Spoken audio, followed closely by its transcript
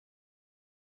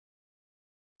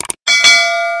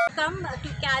Welcome to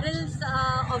Carols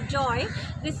of Joy.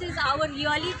 This is our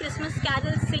yearly Christmas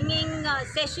carol singing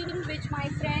session which my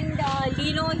friend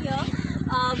Lino here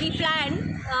we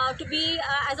planned to be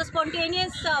as a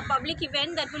spontaneous public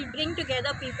event that will bring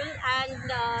together people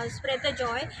and spread the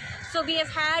joy. So we have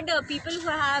had people who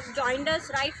have joined us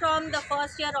right from the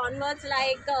first year onwards,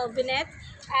 like Vineth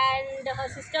and her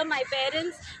sister, my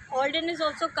parents. Alden has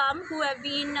also come, who have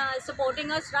been supporting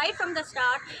us right from the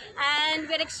start, and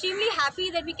we're extremely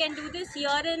happy that we can do this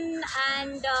year in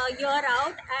and year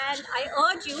out, and I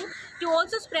urge you to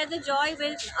also spread the joy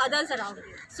with others around you.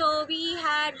 So we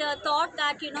had thought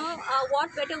that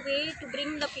what better way to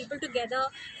bring the people together,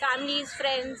 families,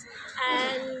 friends,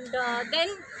 and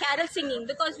then carol singing,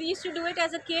 because we used to do it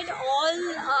as a kid.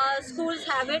 All schools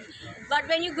have it, but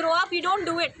when you grow up you don't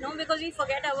do it, no, because we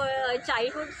forget our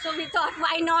childhood. So we thought,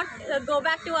 why not go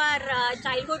back to our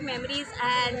childhood memories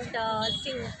and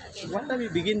sing again. What time we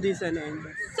begin this and end?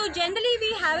 So generally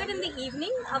we have it in the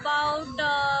evening, about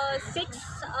 6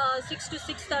 to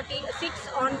 6:30, 6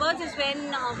 onwards is when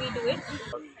we do it.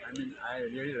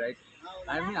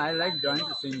 I like joining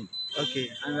to singing. Okay.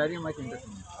 I'm very much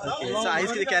interested. Okay. So I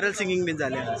see the carol singing means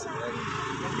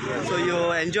so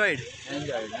you enjoyed?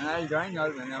 Enjoy. And I'll join you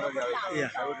all whenever you all. Yeah.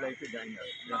 I would like to join you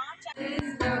all.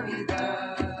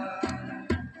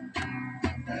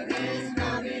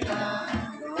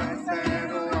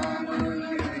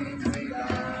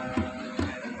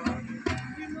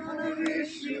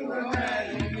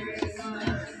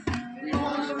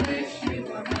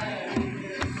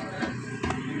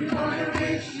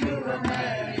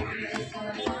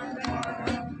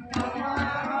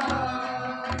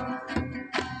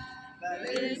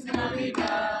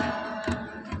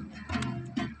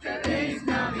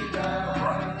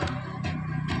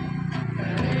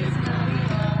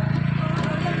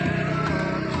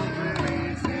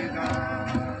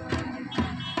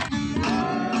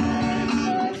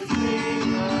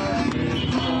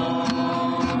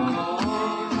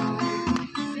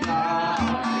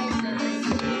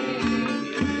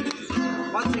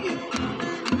 Once again.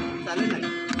 Silent night.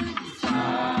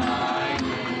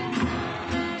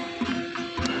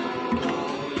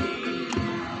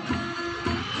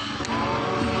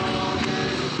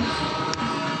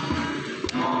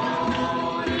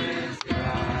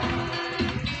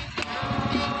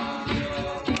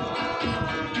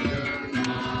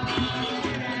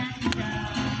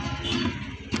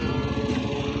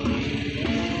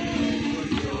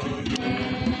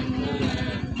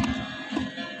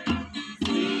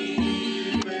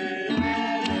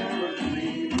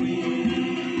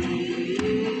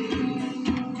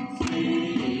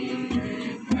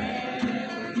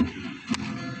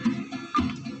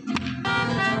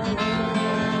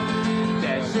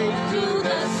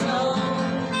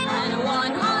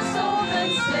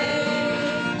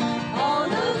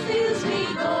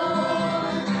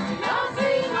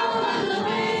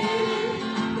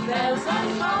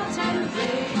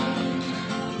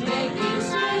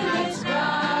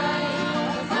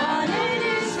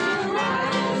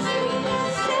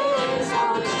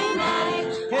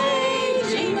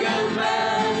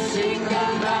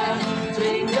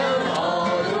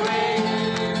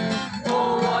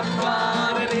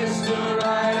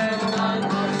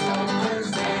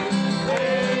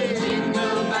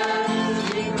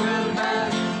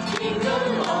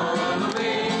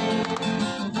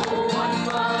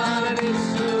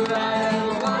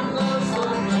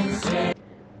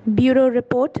 Bureau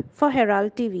Report for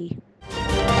Herald TV.